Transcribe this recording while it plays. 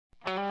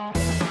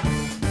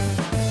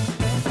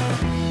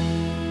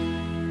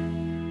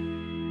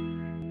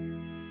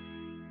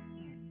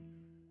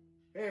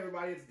Hey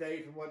everybody, it's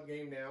Dave from What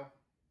Game Now.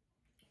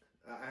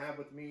 I have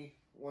with me,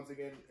 once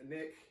again,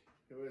 Nick,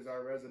 who is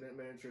our resident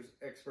miniatures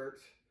expert,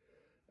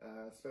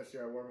 especially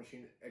our War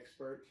Machine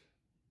expert.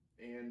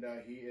 And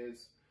he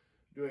is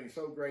doing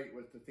so great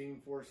with the theme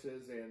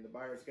forces and the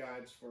buyer's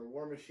guides for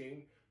War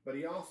Machine. But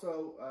he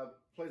also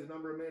plays a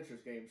number of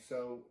miniatures games.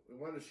 So we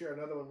wanted to share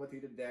another one with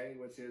you today,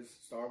 which is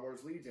Star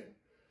Wars Legion.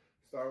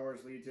 Star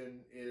Wars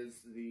Legion is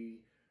the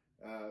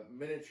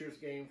miniatures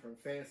game from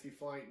Fantasy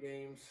Flight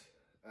Games.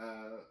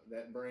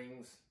 That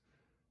brings,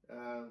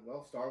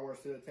 well, Star Wars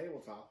to the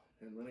tabletop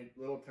and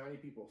little tiny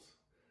peoples.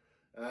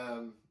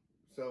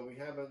 So we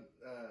have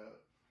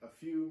a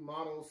few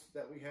models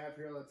that we have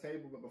here on the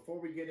table, but before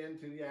we get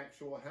into the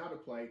actual how to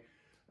play,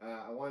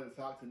 I wanted to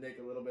talk to Nick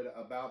a little bit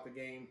about the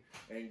game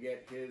and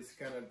get his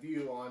kind of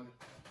view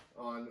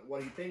on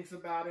what he thinks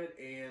about it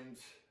and,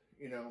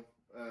 you know,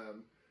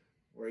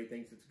 where he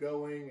thinks it's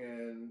going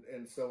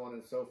and so on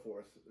and so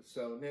forth.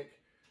 So Nick,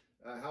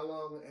 how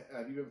long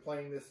have you been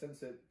playing this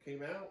since it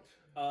came out?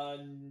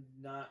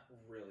 Not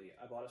really.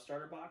 I bought a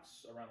starter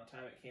box around the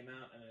time it came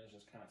out, and it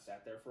just kind of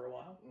sat there for a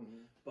while.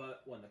 Mm-hmm.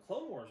 But when the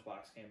Clone Wars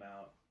box came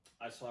out,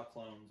 I saw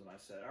clones, and I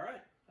said, all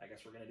right, I guess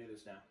we're going to do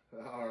this now.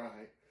 All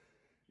right.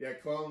 Yeah,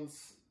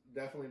 clones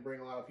definitely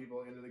bring a lot of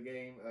people into the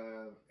game.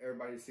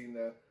 Everybody's seen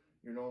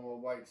your normal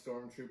white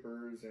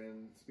stormtroopers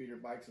and speeder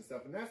bikes and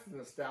stuff, and that's the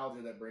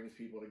nostalgia that brings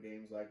people to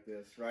games like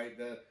this, right?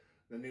 The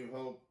New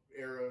Hope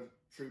era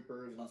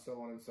troopers and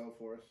so on and so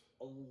forth.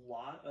 A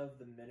lot of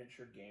the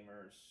miniature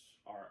gamers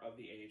are of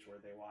the age where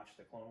they watch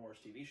the Clone Wars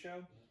TV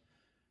show,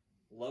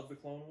 love the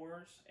Clone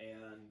Wars,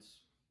 and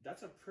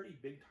that's a pretty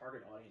big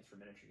target audience for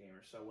miniature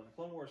gamers. So when the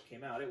Clone Wars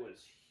came out, it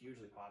was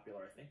hugely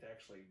popular. I think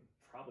actually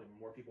probably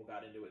more people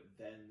got into it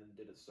then than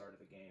did at the start of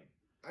the game.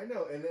 I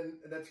know, and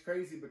that's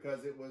crazy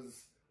because it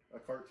was a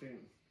cartoon,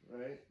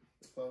 right?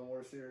 The Clone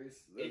Wars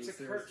series. It's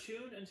a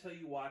cartoon until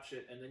you watch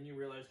it, and then you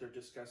realize they're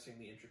discussing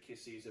the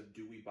intricacies of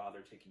do we bother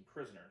taking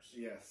prisoners.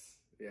 Yes,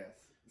 yes.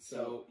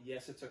 So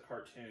yes, it's a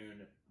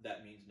cartoon.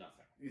 That means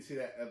nothing. You see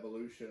that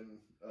evolution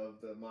of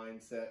the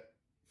mindset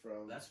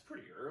from... That's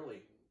pretty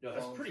early. No,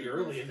 that's pretty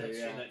early in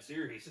that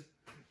series.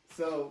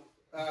 So,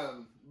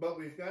 but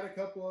we've got a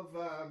couple of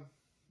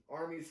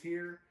armies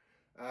here.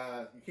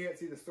 You can't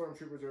see the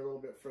stormtroopers are a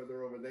little bit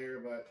further over there,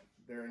 but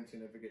they're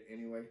insignificant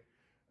anyway.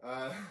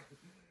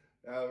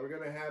 We're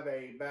going to have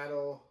a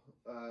battle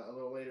a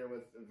little later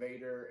with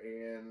Vader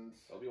and...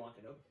 Obi-Wan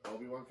Kenobi.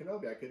 Obi-Wan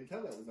Kenobi. I couldn't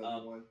tell that was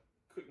Obi-Wan.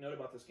 Quick note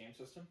about this game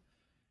system.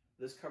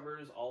 This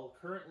covers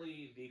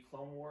currently the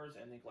Clone Wars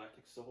and the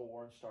Galactic Civil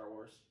War in Star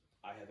Wars.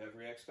 I have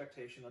every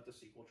expectation that the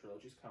sequel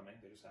trilogy is coming.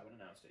 They just haven't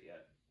announced it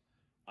yet.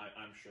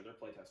 I'm sure they're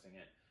playtesting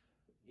it.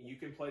 You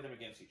can play them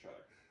against each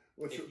other.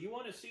 If you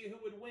want to see who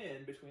would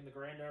win between the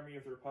Grand Army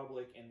of the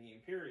Republic and the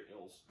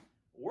Imperials,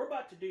 we're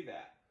about to do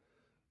that.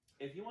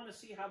 If you want to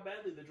see how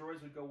badly the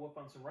droids would go whoop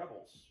on some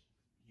rebels,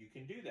 you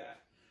can do that.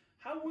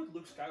 How would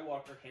Luke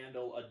Skywalker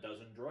handle a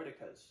dozen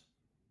droidicas?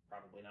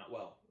 Probably not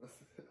well.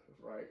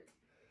 Right.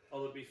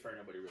 Although to be fair,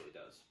 nobody really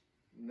does.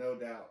 No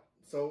doubt.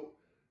 So,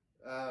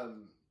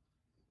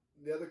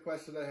 the other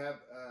question I have,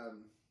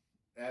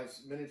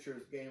 as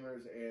miniatures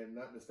gamers, and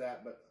not just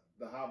that, but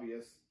the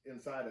hobbyists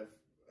inside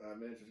of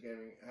miniatures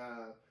gaming,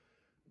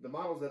 the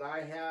models that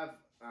I have,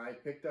 I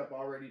picked up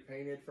already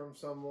painted from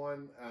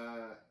someone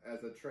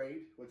as a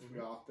trade, which we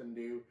often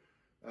do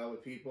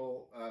with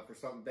people for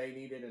something they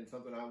needed and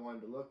something I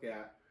wanted to look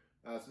at.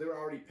 So they were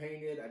already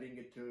painted. I didn't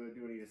get to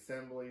do any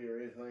assembly or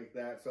anything like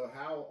that. So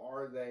how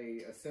are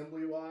they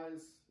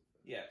assembly-wise?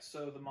 Yeah,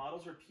 so the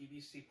models are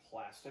PVC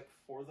plastic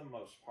for the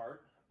most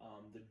part.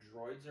 The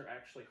droids are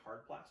actually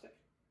hard plastic.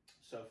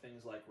 So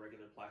things like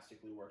regular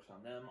plastic glue works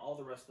on them. All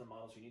the rest of the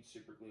models you need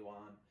super glue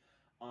on.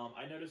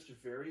 I noticed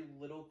very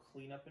little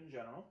cleanup in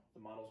general. The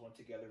models went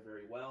together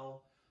very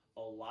well.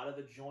 A lot of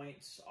the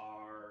joints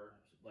are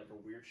like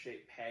a weird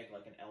shaped peg,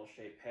 like an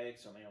L-shaped peg,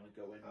 so they only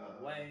go in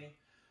one way.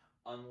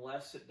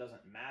 Unless it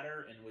doesn't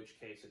matter, in which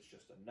case it's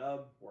just a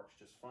nub, works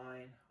just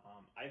fine.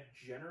 I've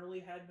generally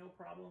had no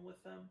problem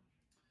with them.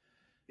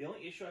 The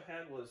only issue I've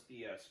had was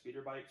the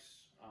speeder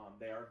bikes.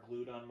 They are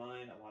glued on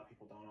mine. A lot of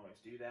people don't always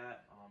do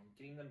that.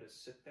 Getting them to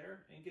sit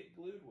there and get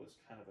glued was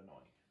kind of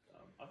annoying.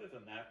 Other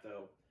than that,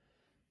 though,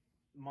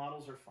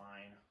 models are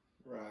fine.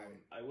 Right.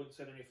 I wouldn't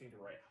say anything to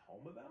write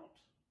home about.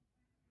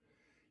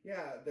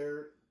 Yeah,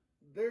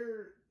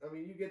 I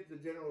mean, you get the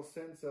general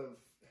sense of,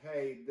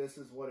 hey, this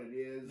is what it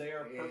is.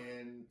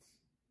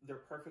 They're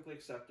perfectly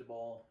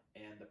acceptable,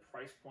 and the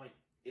price point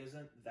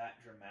isn't that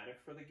dramatic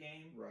for the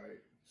game. Right.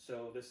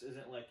 So this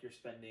isn't like you're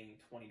spending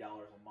 $20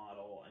 a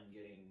model and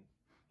getting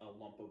a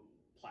lump of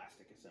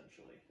plastic,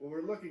 essentially. Well,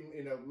 we're looking,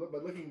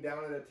 but looking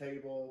down at a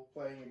table,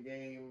 playing a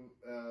game,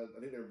 I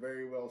think they're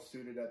very well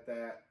suited at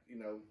that,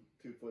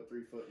 2 foot,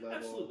 3 foot level.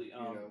 Absolutely.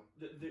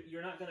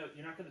 You're not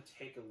gonna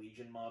take a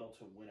Legion model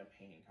to win a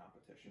painting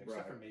competition,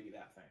 except for maybe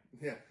that thing.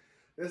 Yeah,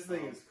 this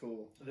thing is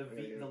cool. The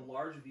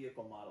large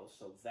vehicle models,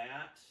 so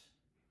that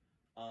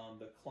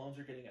the clones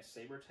are getting a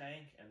Saber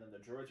tank, and then the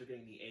droids are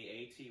getting the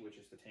AAT, which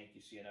is the tank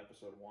you see in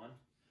Episode 1.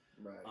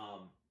 Right.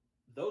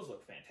 those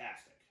look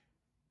fantastic.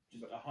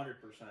 Just 100%.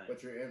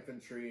 But your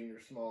infantry and your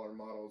smaller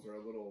models are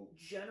a little.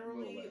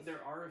 Generally, less.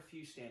 there are a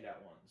few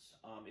standout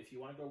ones. If you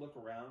want to go look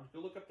around, go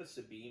look up the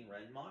Sabine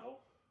Wren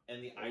model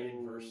and the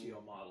Iden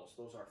Versio models.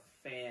 Those are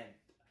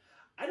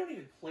I don't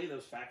even play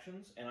those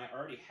factions, and I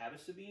already have a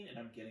Sabine, and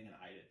I'm getting an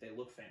Iden. They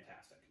look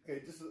fantastic.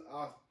 Okay, just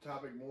off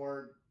topic,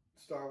 more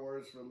Star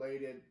Wars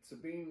related.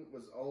 Sabine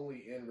was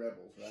only in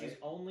Rebels, right? She's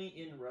only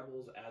in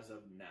Rebels as of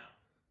now.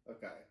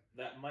 Okay.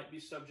 That might be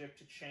subject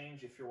to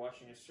change if you're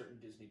watching a certain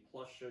Disney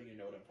Plus show. You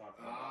know what I'm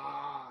talking about.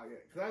 Ah, yeah,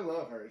 because I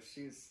love her.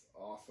 She's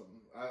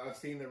awesome. I've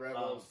seen the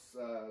Rebels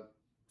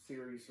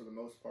series for the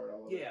most part.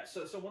 All of it. Yeah.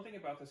 So one thing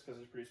about this, because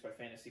it's produced by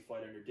Fantasy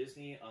Flight under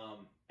Disney,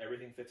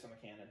 everything fits on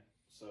the canon.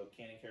 So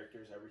canon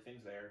characters,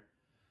 everything's there.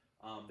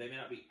 They may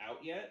not be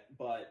out yet,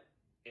 but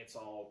it's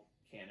all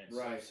canon.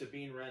 Right. So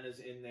Sabine Wren is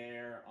in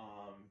there.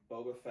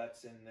 Boba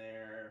Fett's in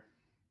there.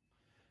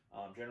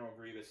 General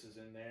Grievous is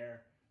in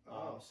there.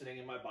 Sitting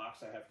in my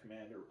box, I have I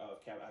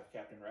have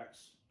Captain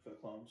Rex for the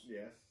clones.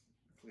 Yes,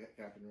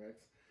 Captain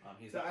Rex.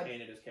 He's not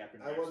painted as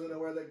Captain Rex. I wasn't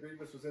aware that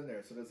Grievous was in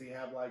there. So does he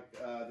have like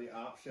the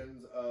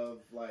options of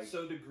like?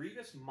 So the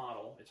Grievous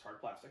model, it's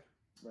hard plastic.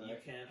 Right. You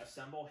can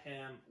assemble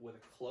him with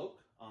a cloak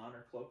on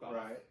or cloak off.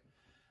 Right.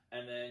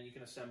 And then you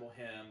can assemble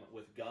him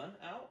with gun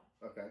out.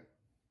 Okay.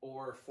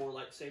 Or 4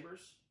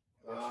 lightsabers.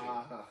 Or 2.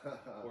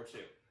 Or 2.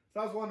 So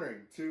I was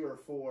wondering, 2 or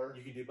 4.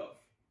 You can do both.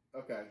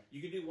 Okay.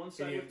 You can do one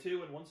side with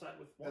 2 and one side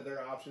with 1. Are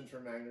there options for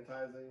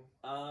magnetizing?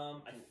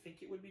 I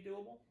think it would be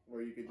doable.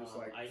 Where you could just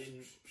like. I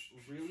didn't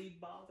really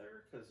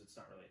bother because it's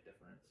not really a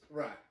difference.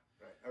 Right.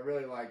 Right. I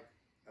really like.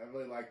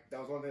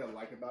 That was one thing I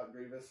like about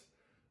Grievous.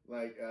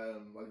 Like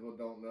people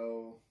don't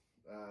know.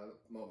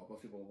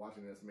 Most people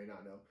watching this may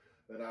not know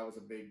that I was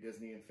a big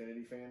Disney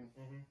Infinity fan.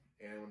 Mm-hmm.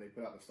 And when they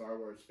put out the Star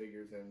Wars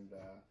figures and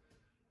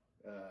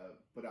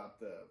put out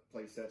the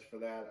play sets for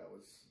that, I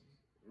was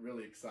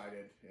really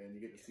excited. And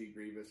you get to see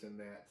Grievous in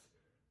that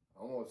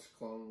almost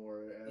Clone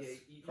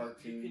War-esque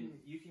cartoon.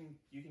 You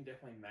can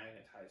definitely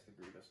magnetize the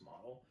Grievous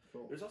model.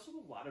 Cool. There's also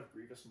a lot of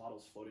Grievous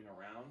models floating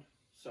around,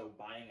 so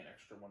buying an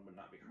extra one would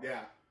not be hard.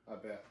 Yeah, I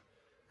bet.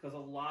 Because a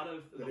lot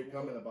of Did it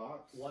come in a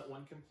box?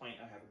 One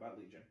complaint I have about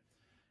Legion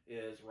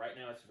is right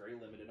now it's very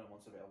limited on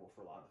what's available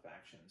for a lot of the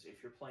factions.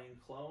 If you're playing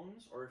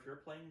clones or if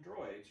you're playing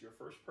droids, your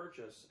first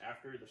purchase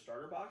after the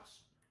starter box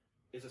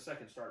is a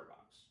second starter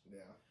box.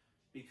 Yeah.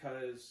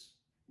 Because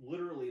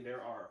literally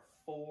there are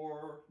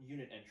 4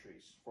 unit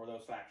entries for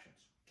those factions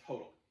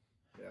total.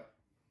 Yeah.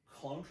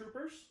 Clone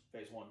Troopers,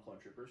 Phase 1 Clone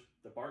Troopers,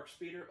 the Bark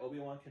Speeder,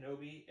 Obi-Wan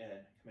Kenobi, and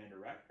Commander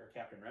Rex or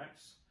Captain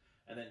Rex,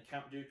 and then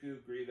Count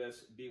Dooku,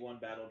 Grievous,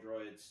 B-1 Battle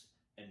Droids,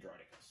 and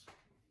Droidicus.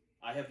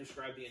 I have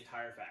described the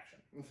entire faction.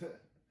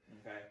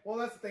 Okay. Well,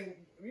 that's the thing.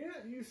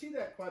 You see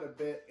that quite a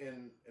bit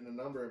in a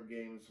number of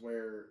games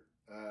where,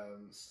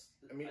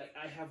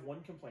 I have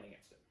one complaint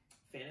against it.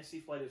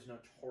 Fantasy Flight is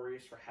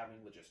notorious for having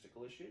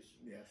logistical issues.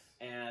 Yes.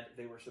 And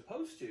they were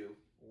supposed to,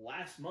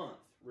 last month,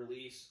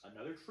 release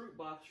another troop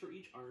box for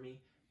each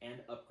army and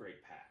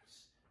upgrade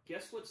packs.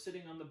 Guess what's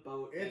sitting on the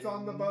boat? It's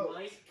on the boat.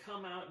 Might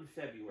come out in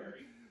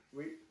February.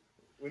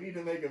 We need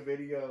to make a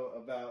video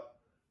about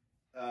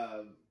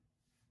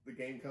the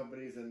game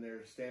companies and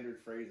their standard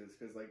phrases,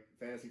 because like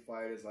Fantasy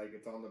Flight is like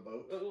it's on the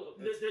boat.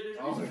 There's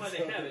a reason why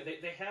they have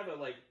it. They have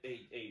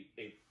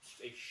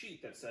a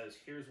sheet that says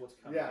here's what's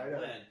coming. Yeah, I know.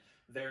 Then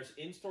there's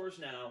in stores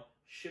now,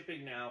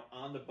 shipping now,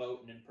 on the boat,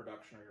 and in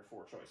production are your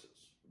 4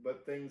 choices.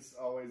 But things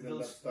always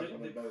end up stuck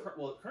on the boat.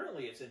 Well,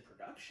 currently it's in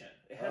production.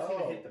 It hasn't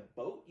even hit the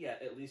boat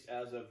yet, at least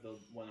as of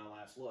when I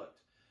last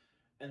looked.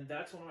 And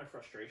that's one of my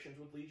frustrations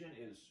with Legion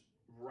is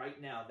right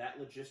now that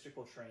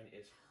logistical train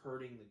is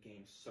hurting the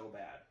game so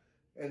bad.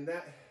 And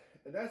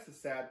that's the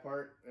sad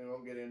part, and I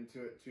won't get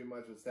into it too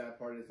much. The sad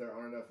part is there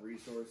aren't enough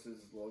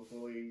resources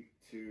locally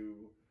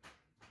to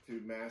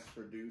mass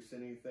produce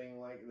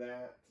anything like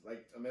that.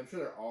 Like, I mean, I'm sure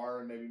there are,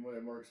 and maybe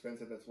they're more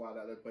expensive. That's why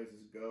the other places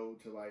go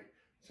to like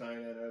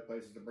China and other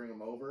places to bring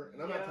them over.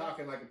 And I'm not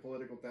talking like a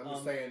political thing. I'm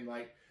just saying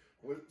like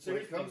when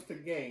it comes to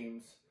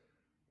games,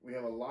 we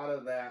have a lot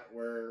of that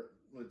where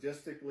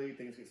logistically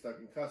things get stuck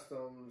in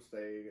customs.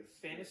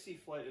 Fantasy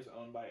Flight is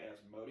owned by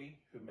Asmodee,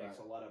 who makes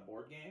a lot of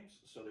board games.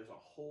 So there's a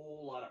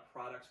whole lot of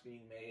products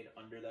being made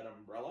under that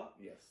umbrella.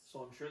 Yes. So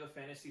I'm sure the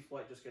Fantasy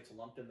Flight just gets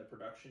lumped in the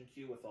production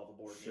queue with all the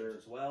board games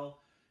as well.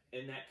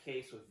 In that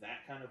case, with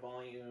that kind of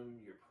volume,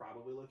 you're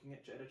probably looking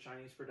at a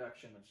Chinese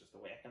production. That's just the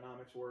way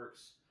economics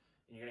works,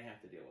 and you're going to have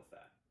to deal with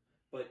that.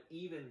 But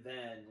even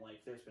then,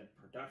 like, there's been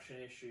production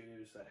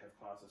issues that have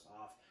caused us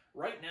off.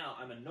 Right now,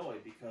 I'm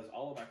annoyed because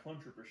all of my clone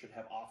troopers should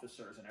have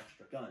officers and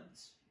extra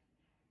guns.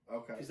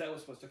 Okay. Because that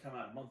was supposed to come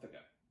out a month ago.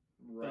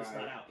 Right. But it's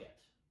not out yet.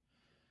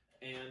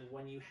 And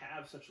when you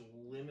have such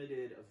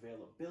limited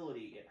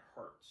availability, it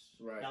hurts.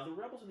 Right. Now, the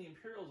Rebels and the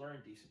Imperials are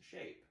in decent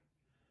shape,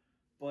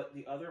 but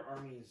the other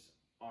armies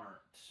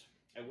aren't.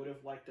 I would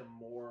have liked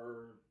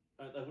more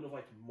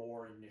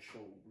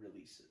initial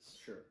releases.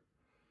 Sure.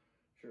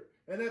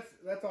 And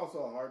that's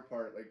also a hard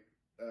part. Like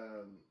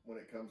when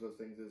it comes to those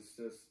things, is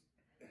just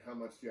how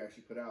much do you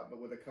actually put out.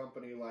 But with a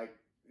company like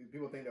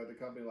people think that with a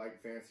company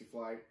like Fantasy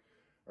Flight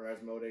or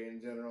Asmodee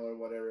in general or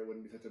whatever, it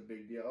wouldn't be such a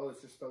big deal. Oh,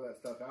 let's just throw that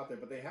stuff out there.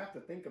 But they have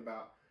to think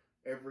about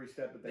every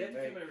step that they have to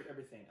make. think about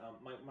everything.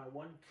 My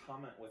one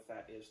comment with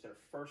that is their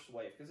first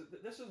wave, because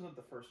this isn't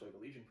the first wave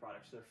of Legion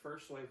products. Their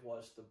first wave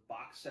was the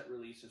box set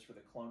releases for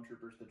the Clone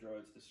Troopers, the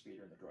Droids, the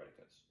Speeder, and the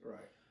Droidekas.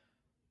 Right.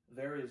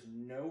 There is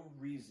no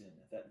reason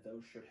that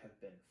those should have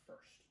been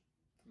first.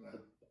 No.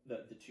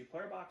 The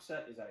two-player box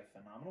set is at a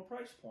phenomenal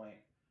price point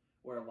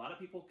where a lot of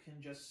people can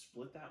just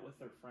split that with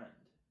their friend.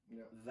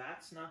 Yeah.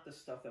 That's not the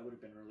stuff that would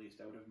have been released.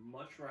 I would have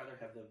much rather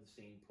have them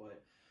seen put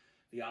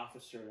the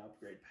Officer and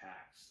Upgrade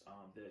packs,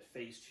 the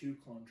Phase 2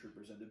 Clone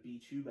Troopers, and the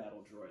B2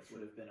 Battle Droids would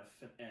have been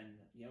and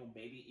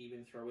maybe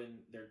even throw in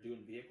their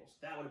Dune vehicles.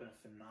 That would have been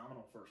a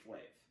phenomenal first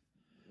wave.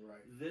 Right.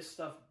 This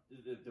stuff,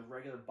 the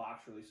regular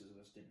box releases of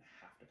this didn't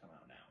have to come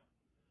out now.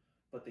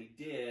 But they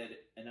did,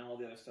 and now all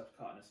the other stuff's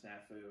caught in a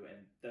snafu, and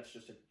that's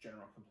just a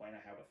general complaint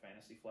I have with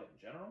Fantasy Flight in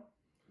general.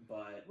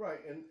 But right,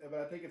 but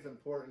I think it's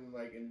important,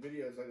 like in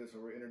videos like this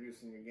where we're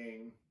introducing a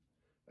game,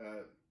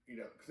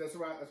 because that's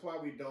why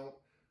we don't.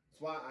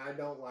 That's why I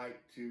don't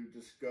like to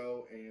just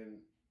go and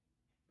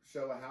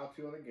show a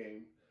how-to on a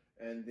game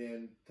and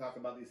then talk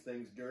about these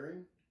things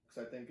during,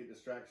 because I think it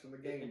distracts from the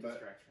game.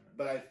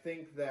 But I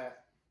think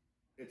that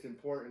it's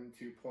important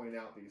to point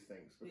out these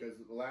things, because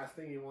the last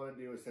thing you want to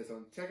do is say,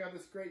 "So check out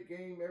this great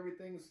game.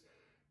 Everything's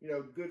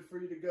good for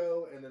you to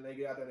go," and then they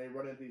get out there and they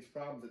run into these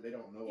problems that they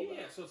don't know about.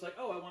 Yeah, so it's like,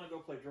 oh, I want to go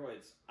play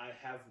Droids. I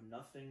have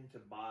nothing to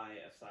buy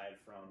aside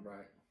from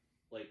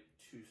like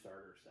 2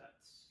 starter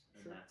sets,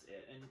 and that's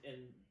it.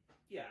 And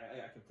yeah,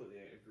 I completely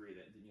agree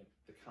that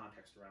the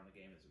context around the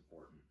game is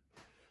important.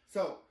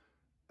 So,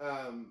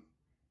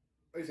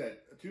 like I said,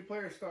 a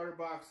 2-player starter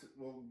box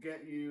will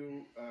get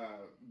you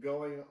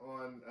going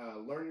on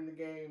learning the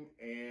game,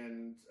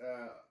 and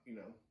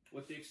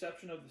With the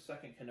exception of the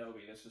second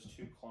Kenobi, this is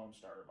 2 clone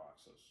starter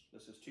boxes.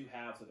 This is 2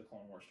 halves of the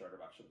Clone Wars starter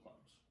box for the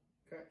clones.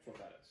 Okay, that's what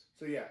that is.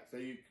 So yeah, so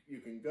you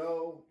can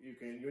go. You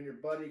and your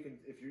buddy can,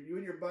 if you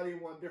and your buddy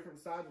want different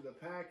sides of the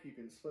pack, you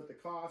can split the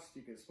cost.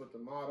 You can split the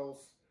models,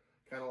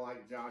 kind of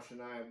like Josh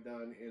and I have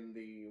done in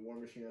the War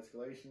Machine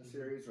Escalation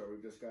series, where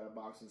we've just got a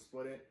box and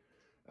split it.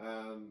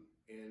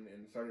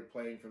 And started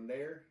playing from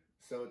there.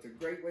 So it's a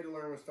great way to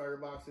learn with starter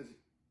boxes.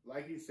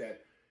 Like you said,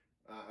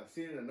 I've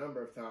seen it a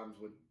number of times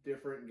with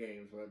different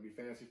games, whether it be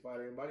Fantasy Flight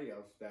or anybody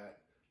else, that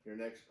your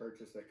next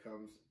purchase that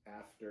comes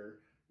after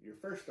your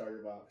first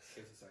starter box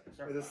is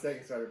the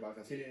second starter box.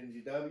 I've seen it in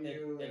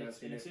GW.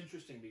 And it's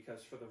interesting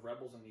because for the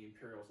Rebels and the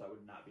Imperials, that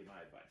would not be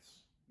my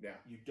advice. Yeah.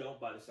 You don't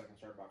buy the second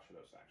starter box for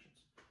those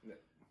factions. No.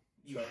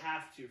 You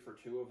have to for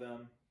 2 of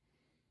them.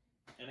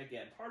 And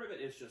again, part of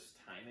it is just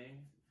timing,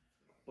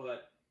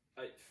 but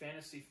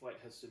Fantasy Flight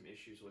has some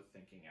issues with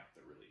thinking out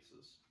the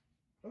releases.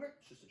 Okay.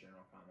 It's just a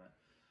general comment.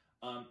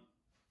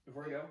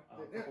 Before we go,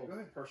 a couple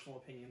of personal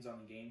opinions on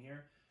the game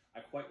here.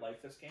 I quite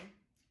like this game.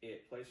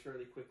 It plays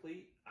fairly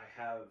quickly. I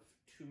have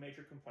 2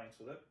 major complaints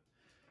with it.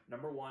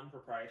 Number 1,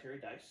 proprietary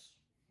dice.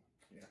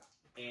 Yeah.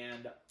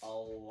 And a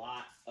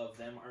lot of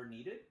them are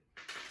needed.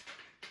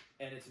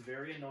 And it's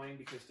very annoying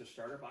because the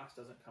starter box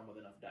doesn't come with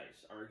enough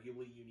dice.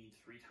 Arguably, you need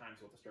 3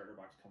 times what the starter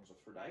box comes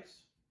with for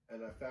dice.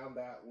 And I found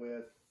that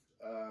with,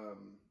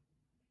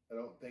 I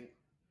don't think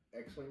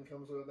X-Wing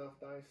comes with enough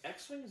dice.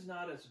 X-Wing's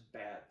not as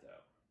bad,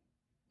 though.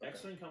 Okay.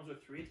 X-Wing comes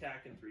with 3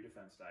 attack and 3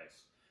 defense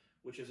dice,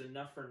 which is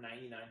enough for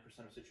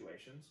 99% of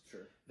situations.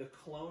 Sure. The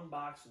clone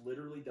box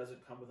literally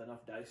doesn't come with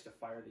enough dice to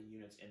fire the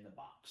units in the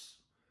box.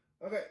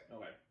 Okay.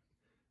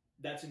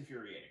 That's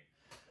infuriating.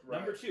 Right.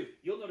 Number 2,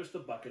 you'll notice the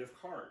bucket of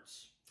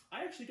cards.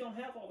 I actually don't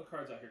have all the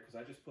cards out here because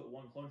I just put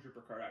 1 Clone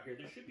Trooper card out here.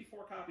 There should be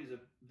 4 copies of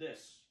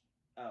this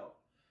out.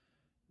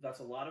 That's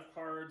a lot of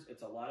cards.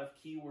 It's a lot of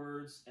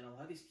keywords, and a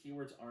lot of these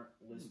keywords aren't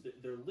listed.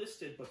 They're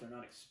listed, but they're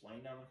not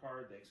explained on the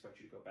card. They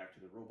expect you to go back to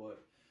the rulebook.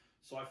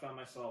 So I found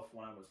myself,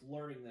 when I was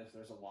learning this,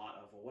 there's a lot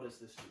of, well, what does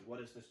this do? What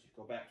does this do?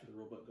 Go back to the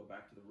rulebook, go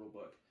back to the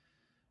rulebook.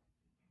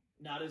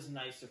 Not as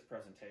nice of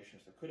presentation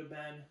as there could have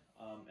been.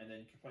 And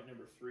then complaint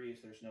number 3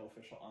 is there's no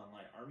official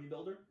online army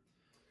builder,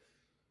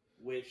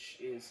 which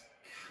is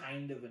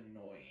kind of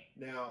annoying.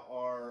 Now,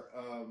 are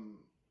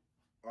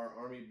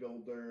army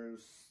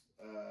builders...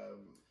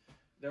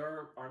 there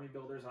are army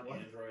builders on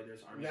Android.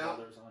 There's army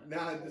builders on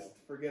Now Apple. I just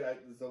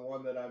forget. It's the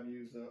one that I've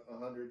used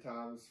 100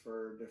 times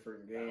for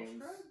different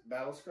games.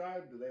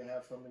 Battlescribe? Do they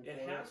have something for it?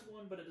 It has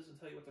one, but it doesn't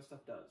tell you what the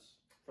stuff does,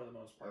 for the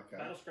most part.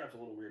 Okay. Battlescribe's a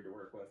little weird to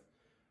work with.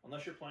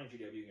 Unless you're playing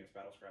GW against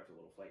Battlescribe's a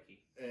little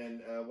flaky.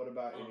 And what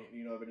about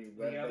any, of any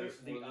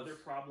web-based The other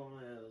problem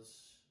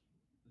is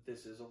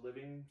this is a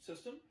living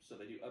system, so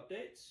they do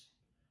updates.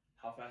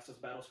 How fast does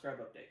Battlescribe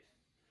update?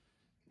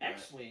 Right.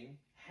 X-Wing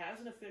has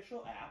an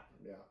official app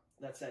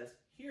that says,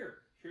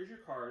 here's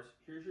your cards,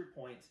 here's your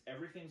points,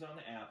 everything's on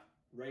the app,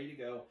 ready to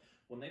go.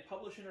 When they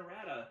publish an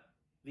errata,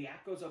 the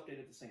app goes update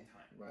at the same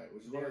time. Right.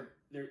 Which is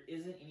there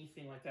isn't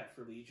anything like that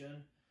for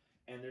Legion,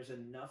 and there's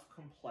enough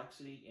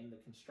complexity in the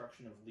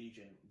construction of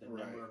Legion, the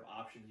number of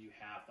options you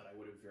have, that I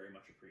would have very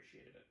much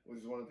appreciated it. Which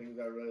is one of the things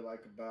I really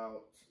like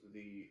about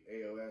the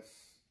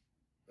AOS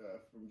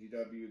from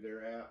GW,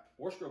 their app.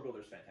 War Scroll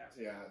Builder is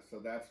fantastic. Yeah, so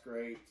that's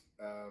great.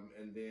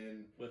 And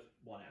then with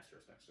one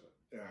asterisk next to it.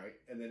 All right,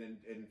 and then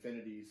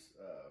Infinity's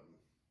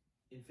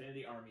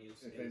Infinity Army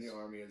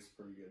is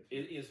pretty good.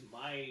 It is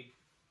my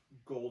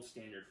gold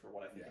standard for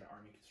what I think an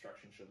army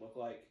construction should look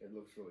like. It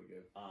looks really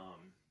good.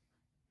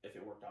 If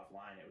it worked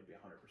offline, it would be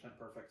 100%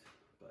 perfect.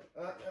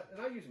 But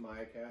and I use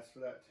Mycast for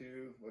that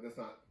too. Well, that's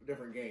not a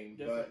different game,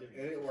 but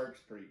it works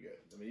pretty good.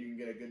 I mean, you can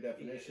get a good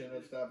definition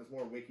of stuff. It's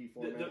more wiki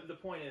format. The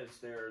point is,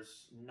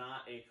 there's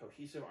not a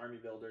cohesive army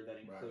builder that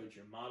includes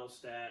your model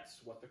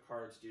stats, what the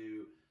cards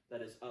do,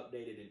 that is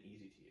updated and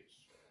easy to use.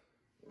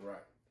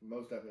 Right,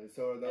 most definitely.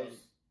 So are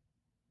those?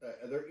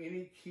 Are there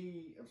any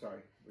key? I'm sorry.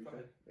 Go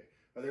ahead.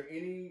 Are there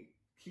any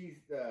key?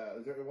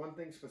 Is there one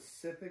thing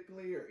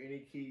specifically, or any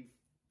key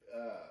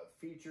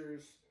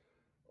features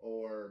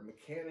or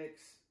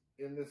mechanics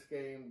in this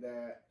game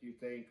that you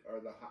think are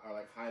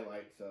like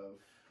highlights of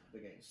the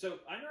game? So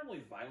I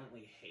normally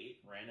violently hate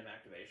random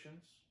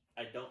activations.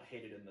 I don't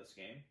hate it in this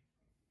game,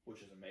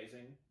 which is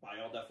amazing. By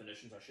all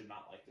definitions, I should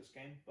not like this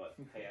game, but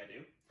hey, I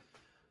do.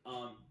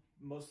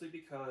 Mostly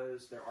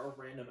because there are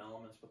random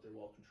elements, but they're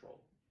well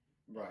controlled.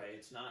 Right. Okay?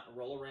 It's not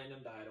roll a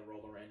random die to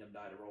roll a random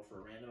die to roll for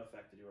a random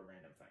effect to do a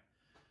random thing.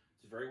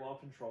 It's very well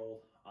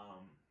controlled.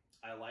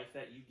 I like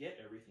that you get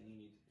everything you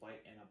need to play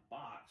in a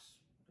box.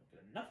 You don't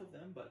get enough of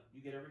them, but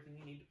you get everything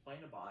you need to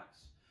play in a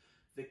box.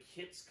 The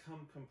kits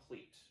come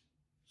complete.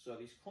 So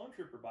these clone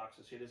trooper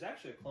boxes here, there's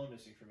actually a clone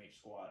missing from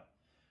each squad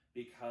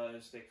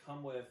because they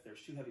come with,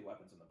 there's 2 heavy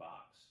weapons in the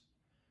box.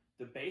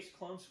 The base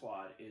clone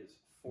squad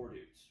is 4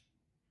 dudes.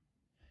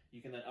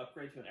 You can then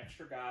upgrade to an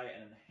extra guy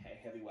and a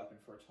heavy weapon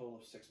for a total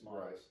of 6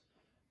 models. Right.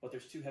 But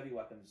there's 2 heavy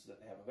weapons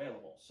that they have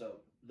available.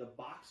 So the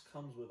box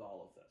comes with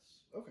all of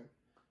this. Okay.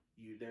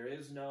 There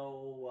is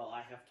no, well,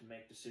 I have to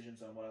make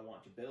decisions on what I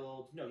want to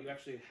build. No, you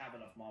actually have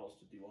enough models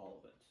to do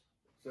all of it.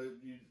 So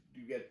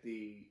you get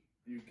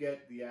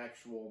the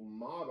actual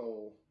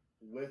model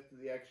with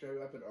the extra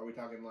weapon? Or are we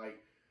talking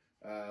like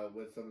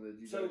with some of the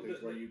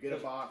things where you get a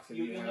box and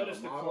you have notice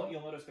a model? You'll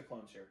notice the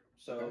clones here.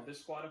 So this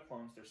squad of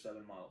clones, there's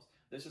 7 models.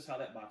 This is how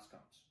that box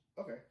comes.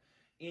 Okay.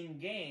 In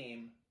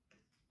game,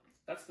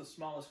 that's the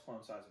smallest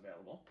clone size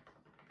available.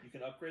 You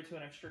can upgrade to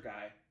an extra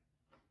guy,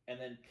 and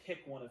then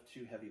pick one of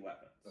 2 heavy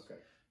weapons. Okay.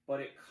 But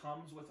it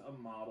comes with a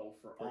model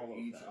for all of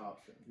each them.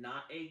 option.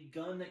 Not a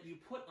gun that you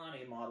put on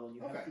a model and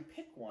you have to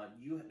pick one.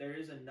 There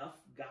is enough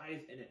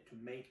guys in it to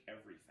make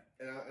everything.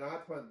 And I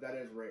have to point that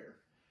is rare.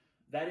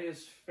 That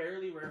is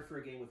fairly rare for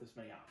a game with this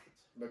many options.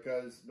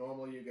 Because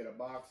normally you get a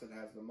box that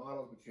has the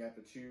models, but you have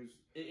to choose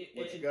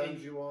which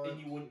guns you want. And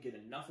you wouldn't get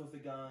enough of the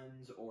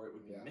guns, or it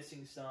would be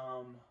missing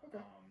some.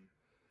 Okay.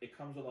 It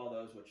comes with all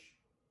those, which,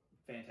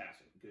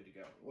 fantastic. Good to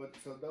go.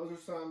 So those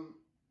are some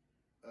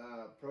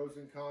pros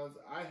and cons.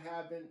 I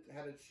haven't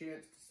had a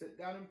chance to sit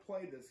down and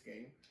play this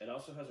game. It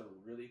also has a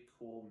really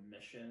cool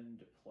mission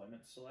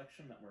deployment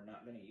selection that we're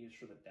not going to use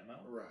for the demo.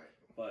 Right.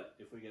 But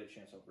if we get a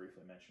chance, I'll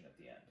briefly mention at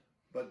the end.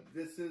 But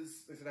this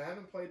is, I said, I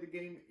haven't played the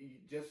game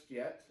just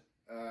yet.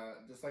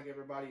 Just like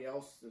everybody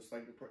else, just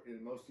like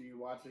most of you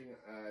watching,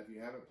 if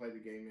you haven't played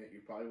the game yet,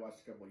 you've probably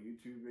watched a couple of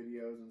YouTube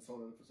videos and so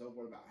on and so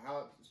forth about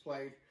how it's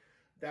played.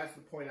 That's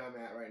the point I'm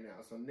at right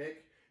now. So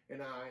Nick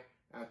and I,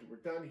 after we're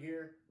done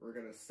here, we're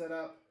going to set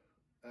up,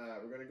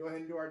 we're going to go ahead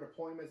and do our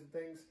deployments and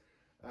things.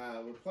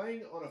 We're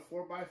playing on a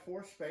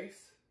 4x4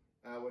 space,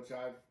 which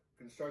I've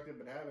constructed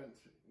but haven't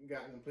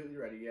gotten completely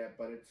ready yet,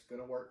 but it's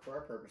going to work for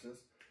our purposes.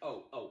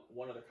 Oh,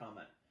 one other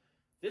comment.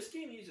 This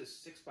game uses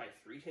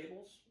 6x3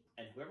 tables,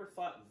 and whoever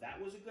thought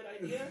that was a good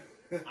idea,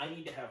 I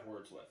need to have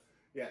words with.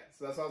 Yeah,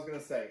 so that's what I was going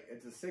to say.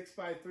 It's a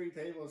 6x3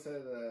 table instead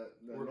of the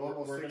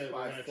normal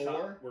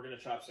 6x4. We're going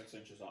to chop 6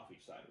 inches off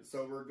each side.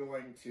 So we're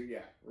going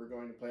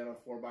to play on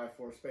a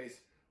 4x4 space,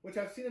 which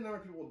I've seen a number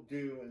of people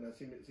do, and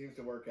it seems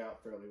to work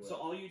out fairly well. So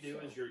all you do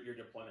is your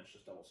deployment's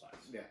just double size.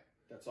 Yeah.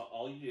 That's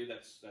all you do.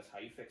 That's how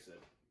you fix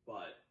it.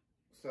 But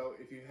so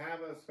if you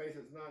have a space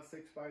that's not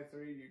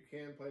 6x3, you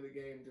can play the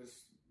game. Just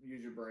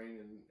use your brain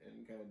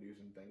and kind of do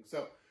some things.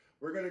 So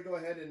we're going to go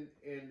ahead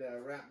and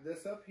wrap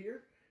this up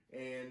here.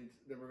 And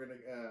then we're going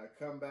to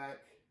come back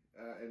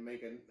and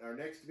make our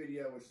next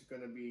video, which is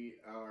going to be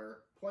our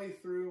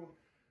playthrough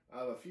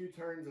of a few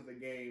turns of the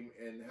game,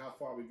 and how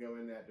far we go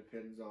in that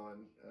depends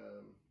on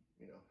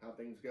how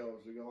things go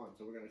as we go on.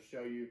 So we're going to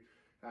show you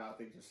how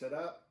things are set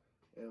up,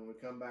 and when we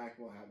come back,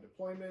 we'll have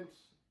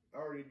deployments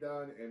already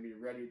done and be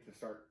ready to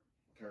start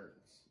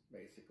turns,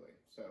 basically.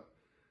 So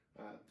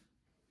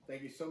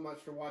thank you so much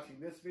for watching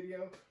this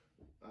video,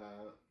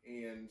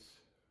 and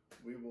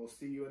we will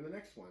see you in the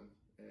next one.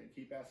 And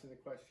keep asking the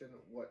question,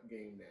 what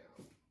game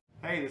now?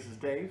 Hey, this is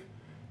Dave.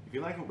 If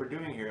you like what we're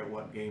doing here at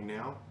What Game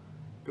Now,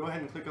 go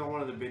ahead and click on one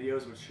of the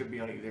videos which should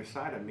be on either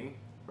side of me,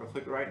 or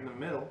click right in the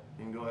middle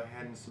and go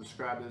ahead and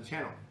subscribe to the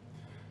channel.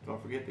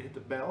 Don't forget to hit the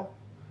bell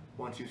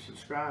once you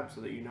subscribe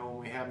so that you know when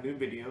we have new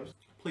videos.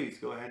 Please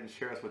go ahead and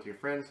share us with your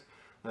friends.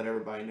 Let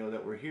everybody know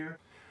that we're here.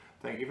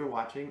 Thank you for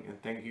watching,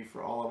 and thank you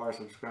for all of our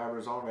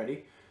subscribers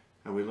already.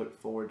 And we look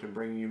forward to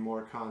bringing you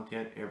more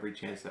content every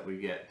chance that we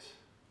get.